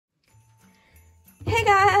Hey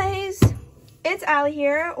guys, it's Allie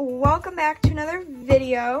here. Welcome back to another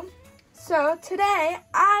video. So today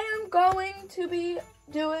I am going to be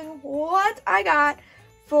doing what I got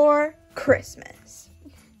for Christmas.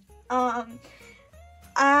 I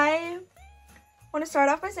want to start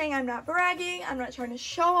off by saying I'm not bragging. I'm not trying to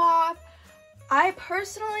show off. I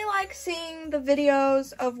personally like seeing the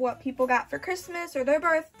videos of what people got for Christmas or their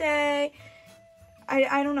birthday.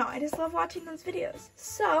 I don't know. I just love watching those videos.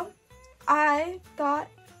 So I thought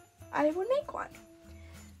I would make one.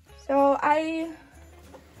 So I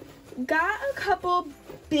got a couple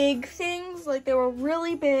big things, like they were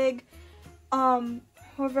really big.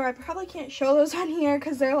 However, I probably can't show those on here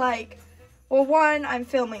because they're like, well, one I'm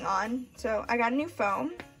filming on. So I got a new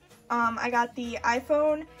phone. I got the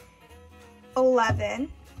iPhone 11,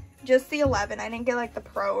 just the 11. I didn't get like the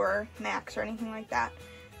Pro or Max or anything like that.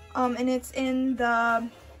 And it's in the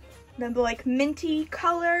like minty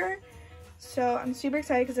color. So I'm super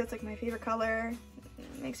excited because it's like my favorite color.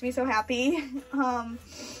 It makes me so happy.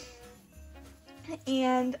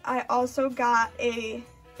 And I also got a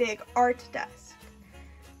big art desk.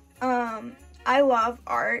 I love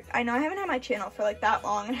art. I know I haven't had my channel for like that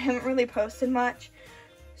long and I haven't really posted much.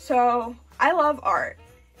 So I love art.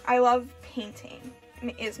 I love painting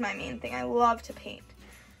is my main thing. I love to paint.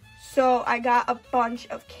 So I got a bunch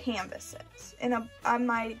of canvases. And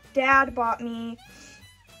my dad bought me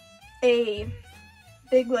a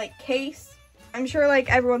big like case. I'm sure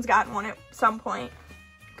like everyone's gotten one at some point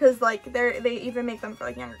because like they even make them for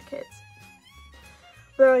like younger kids.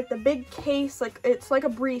 They're like the big case, like it's like a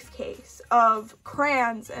briefcase of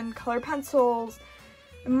crayons and colored pencils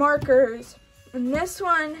and markers. And this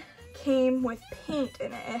one came with paint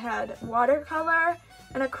in it. It had watercolor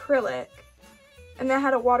and acrylic, and then it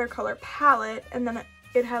had a watercolor palette, and then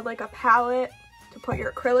it had like a palette to put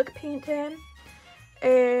your acrylic paint in.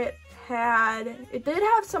 It did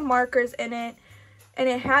have some markers in it, and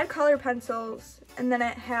it had color pencils, and then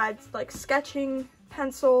it had like sketching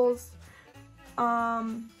pencils,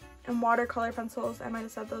 and watercolor pencils. I might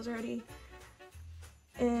have said those already.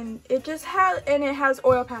 And it has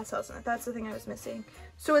oil pastels in it. That's the thing I was missing.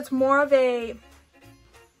 So it's more of a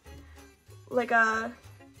like a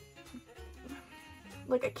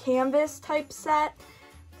canvas type set,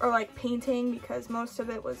 or like painting, because most of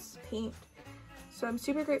it was paint. So I'm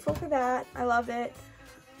super grateful for that. I love it.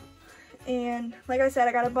 And like I said,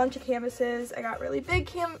 I got a bunch of canvases. I got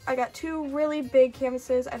I got two really big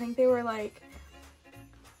canvases. I think they were like,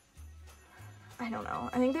 I don't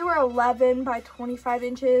know. I think they were 11 by 25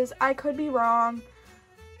 inches. I could be wrong.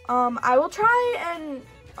 I will try and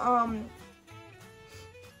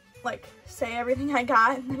like say everything I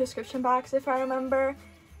got in the description box if I remember.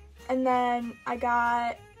 And then I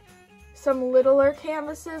got some littler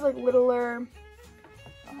canvases, like littler,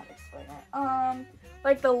 I don't know how to explain it.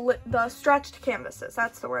 Like the stretched canvases.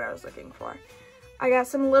 That's the word I was looking for. I got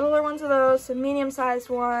some littler ones of those, some medium-sized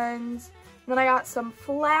ones. And then I got some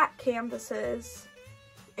flat canvases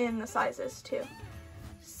in the sizes too.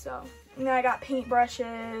 So, and then I got paint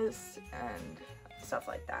brushes and stuff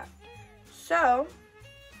like that. So,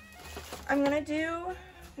 I'm gonna do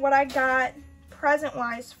what I got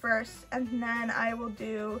present-wise first, and then I will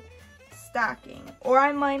do stocking. Or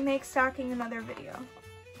I might make stocking another video,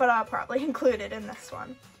 but I'll probably include it in this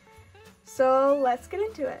one. So, let's get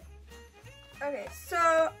into it. Okay,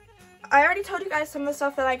 so I already told you guys some of the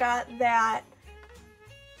stuff that I got that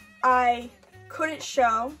I couldn't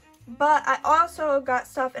show, but I also got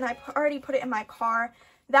stuff and I already put it in my car.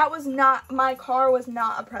 My car was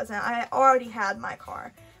not a present. I already had my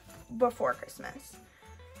car before Christmas.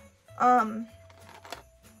 But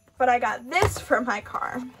I got this for my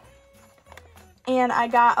car. And I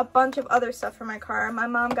got a bunch of other stuff for my car. My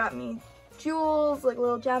mom got me jewels, like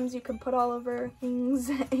little gems you can put all over things,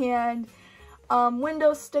 and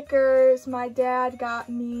window stickers. My dad got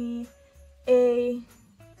me a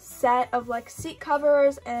set of like seat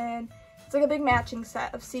covers, and it's like a big matching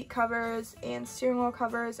set of seat covers and steering wheel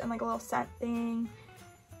covers and like a little scent thing.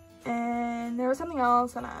 And there was something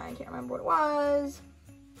else and I can't remember what it was.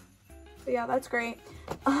 But yeah, that's great.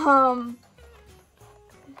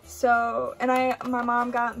 So, and my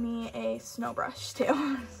mom got me a snow brush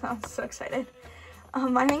too. So I'm so excited.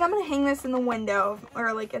 I think I'm gonna hang this in the window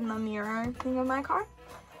or like in the mirror thing of my car.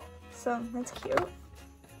 So that's cute.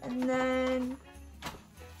 And then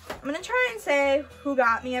I'm gonna try and say who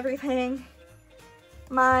got me everything.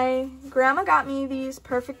 My grandma got me these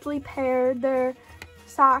perfectly paired. They're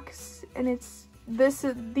socks, and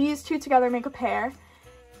these two together make a pair.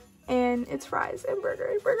 And it's fries and burger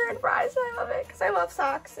and fries. I love it because I love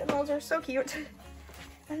socks, and those are so cute.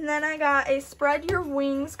 And then I got a Spread Your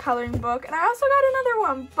Wings coloring book. And I also got another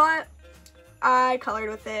one, but I colored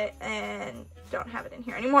with it and don't have it in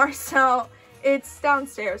here anymore. So it's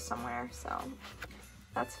downstairs somewhere. So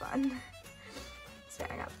that's fun. So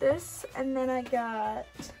I got this. And then I got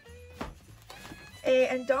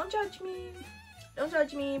and don't judge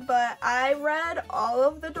me, but I read all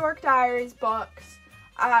of the Dork Diaries books.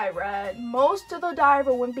 I read most of the Diary of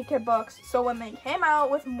a Wimpy Kid books, so when they came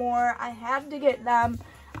out with more, I had to get them.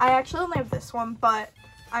 I actually only have this one, but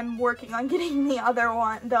I'm working on getting the other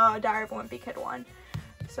one, the Diary of a Wimpy Kid one.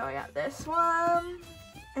 So I got this one,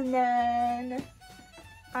 and then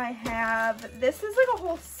I have, this is like a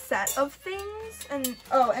whole set of things, and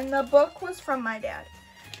oh, and the book was from my dad.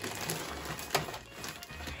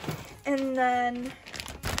 And then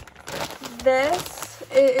this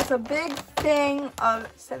is a big thing of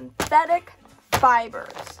synthetic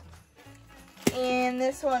fibers. And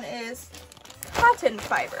this one is cotton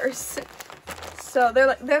fibers. So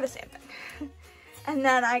they're the same thing. And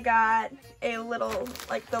then I got a little,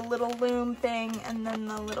 like the little loom thing, and then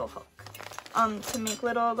the little hook to make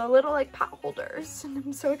the little like pot holders. And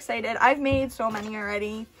I'm so excited. I've made so many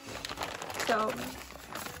already. So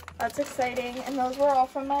that's exciting, and those were all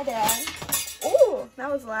from my dad. Oh,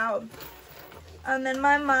 that was loud. And then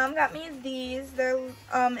my mom got me these. They're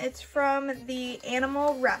it's from the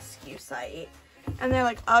animal rescue site, and they're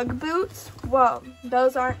like Ugg boots. Whoa,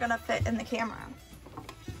 those aren't gonna fit in the camera.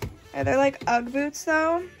 They're like Ugg boots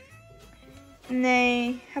though, and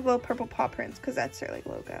they have little purple paw prints because that's their like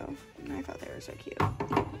logo. And I thought they were so cute.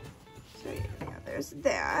 So yeah, there's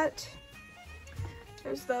that.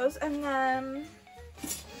 There's those, and then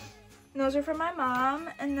those are from my mom.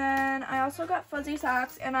 And then I also got fuzzy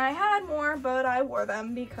socks, and I had more, but I wore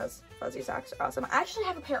them because fuzzy socks are awesome. I actually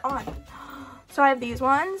have a pair on. So I have these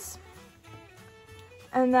ones,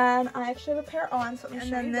 and then I actually have a pair on. So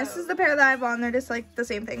and then this is the pair that I have on. They're just like the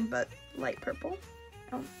same thing, but light purple.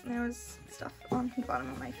 Oh, there was stuff on the bottom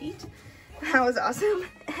of my feet. That was awesome.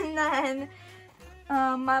 And then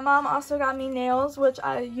my mom also got me nails, which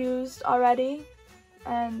I used already.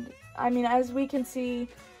 And I mean, as we can see,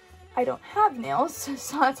 I don't have nails,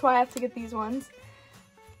 so that's why I have to get these ones.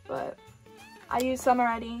 But I used some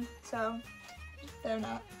already, so they're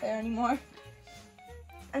not there anymore.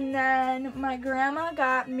 And then my grandma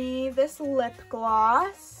got me this lip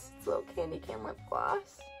gloss. It's a little candy cane lip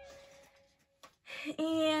gloss.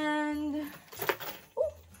 And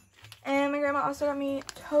my grandma also got me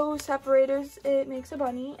toe separators. It makes a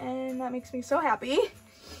bunny, and that makes me so happy.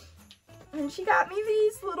 And she got me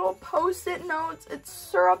these little post-it notes. It's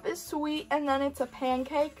syrup is sweet, and then it's a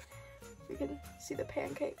pancake. You can see the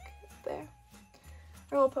pancake there.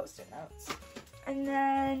 Little post-it notes. And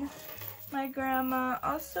then my grandma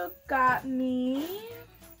also got me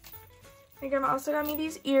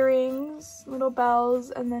these earrings, little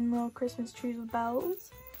bells, and then little Christmas trees with bells.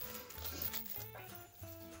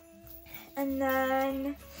 And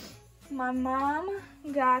then my mom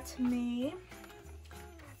got me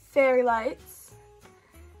fairy lights,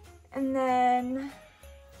 and then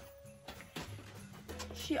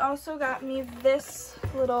she also got me this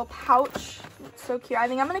little pouch. It's so cute. I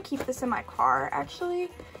think I'm gonna keep this in my car actually,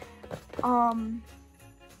 and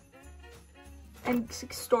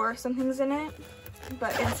store some things in it.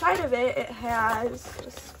 But inside of it, it has,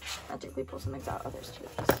 just magically pull some things out. Oh, there's two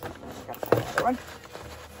of these. I gotta find another one.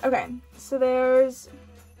 Okay, so there's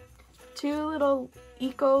two little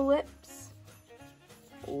Eco Lips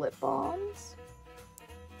lip balms.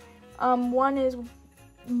 One is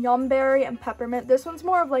Yumberry and Peppermint. This one's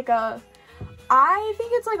more of like a, I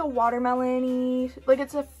think it's like a watermelon-y, like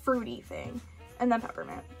it's a fruity thing. And then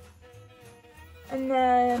Peppermint. And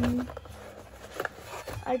then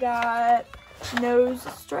I got nose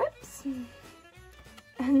strips.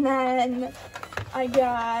 And then I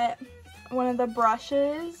got one of the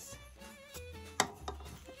brushes.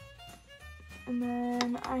 And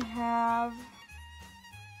then I have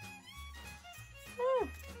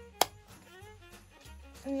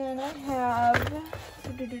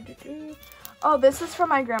oh, this is from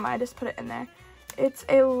my grandma. I just put it in there. It's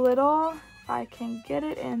a little, if I can get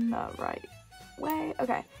it in the right way.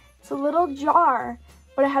 Okay, it's a little jar,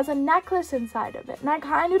 but it has a necklace inside of it, and I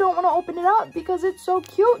kind of don't want to open it up because it's so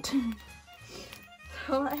cute.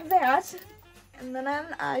 So I have that, and then I have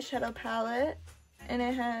an eyeshadow palette, and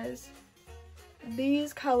it has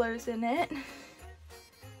these colors in it.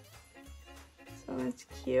 So that's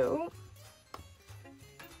cute.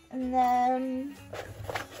 And then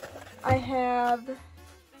I have,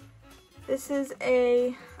 this is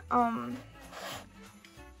a,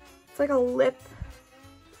 it's like a lip,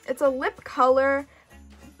 it's a lip color,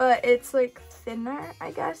 but it's like thinner,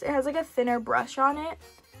 I guess. It has like a thinner brush on it.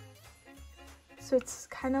 So it's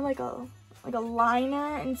kind of like a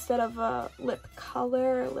liner instead of a lip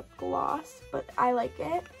color or lip gloss, but I like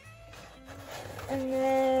it. And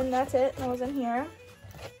then that's it. That was in here.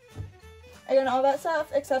 Again, all that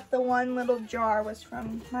stuff except the one little jar was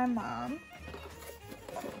from my mom.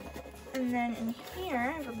 And then in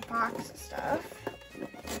here, I have a box of stuff.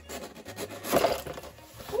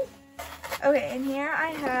 Ooh. Okay, in here I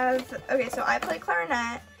have, okay, so I play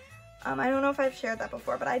clarinet. I don't know if I've shared that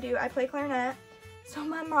before, but I do. I play clarinet. So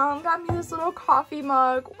my mom got me this little coffee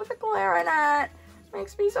mug with a clarinet.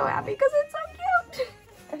 Makes me so happy because it's so cute.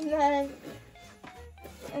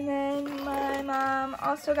 And then my mom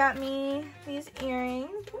also got me these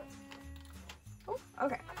earrings. Oh,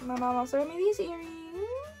 okay. My mom also got me these earrings.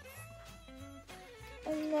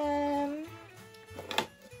 And then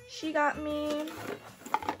she got me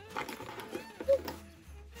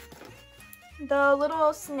the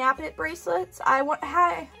little snap it bracelets.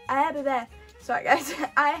 Sorry guys,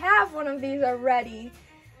 I have one of these already,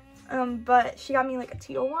 but she got me like a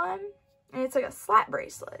teal one, and it's like a slat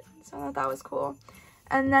bracelet, so I thought that was cool.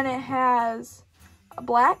 And then it has a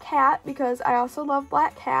black cat, because I also love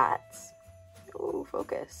black cats. Oh,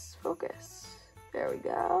 focus, focus. There we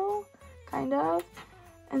go, kind of.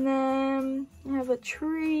 And then I have a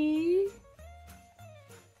tree.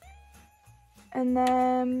 And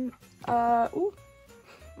then, ooh,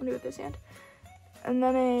 let me do it with this hand. And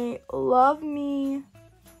then a love me,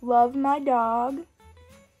 love my dog.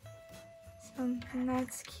 So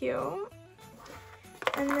that's cute.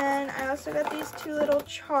 And then I also got these two little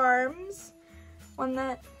charms. One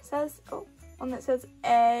that says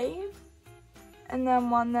A, and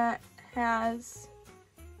then one that has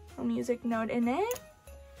a music note in it.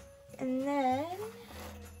 And then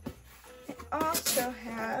I also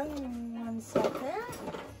have, one second.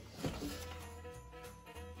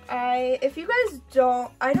 If you guys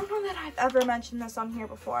don't, I don't know that I've ever mentioned this on here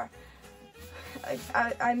before.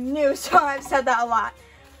 I'm new, so I've said that a lot.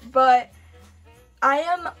 But I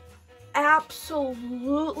am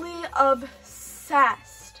absolutely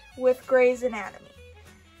obsessed with Grey's Anatomy.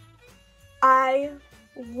 I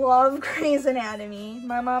love Grey's Anatomy.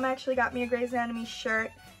 My mom actually got me a Grey's Anatomy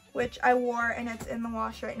shirt, which I wore, and it's in the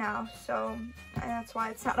wash right now, so that's why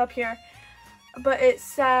it's not up here. But it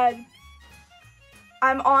said,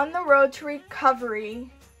 I'm on the road to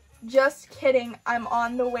recovery. Just kidding, I'm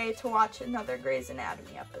on the way to watch another Grey's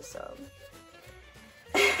Anatomy episode.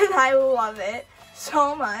 And I love it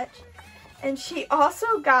so much. And she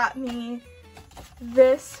also got me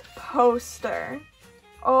this poster.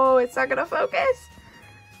 Oh, it's not gonna focus.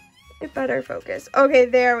 It better focus. Okay,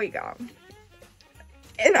 there we go.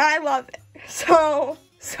 And I love it so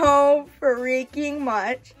freaking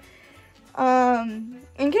much.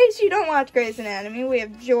 In case you don't watch Grey's Anatomy, we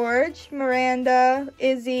have George, Miranda,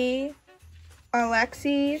 Izzy,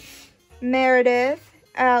 Alexi, Meredith,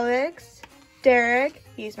 Alex, Derek,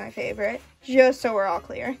 he's my favorite, just so we're all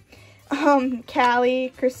clear,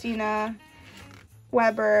 Callie, Christina,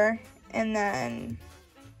 Weber, and then,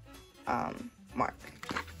 Mark.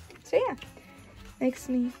 So yeah, makes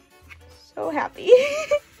me so happy.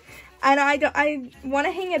 And I want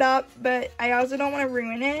to hang it up, but I also don't want to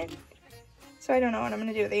ruin it. So I don't know what I'm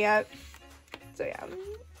going to do with it yet. So yeah,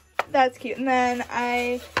 that's cute. And then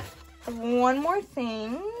I have one more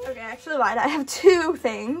thing. Okay, I actually lied. I have two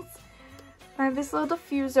things. I have this little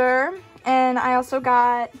diffuser, and I also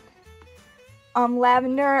got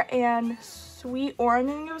lavender and sweet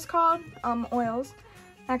ornament, it was called, oils.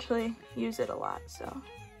 I actually use it a lot, so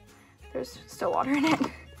there's still water in it.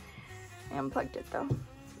 I unplugged it though.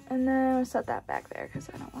 And then I'll set that back there because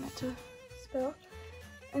I don't want it to spill.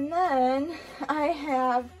 And then I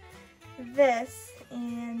have this,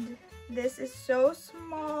 and this is so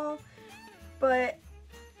small, but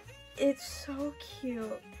it's so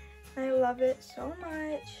cute. I love it so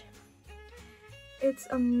much. It's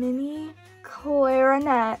a mini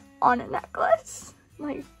clarinet on a necklace.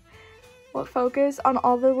 Like, what focus on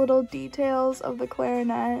all the little details of the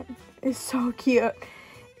clarinet is so cute.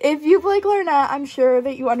 If you play clarinet, I'm sure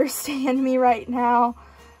that you understand me right now.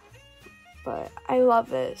 But I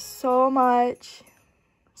love it so much.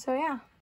 So yeah.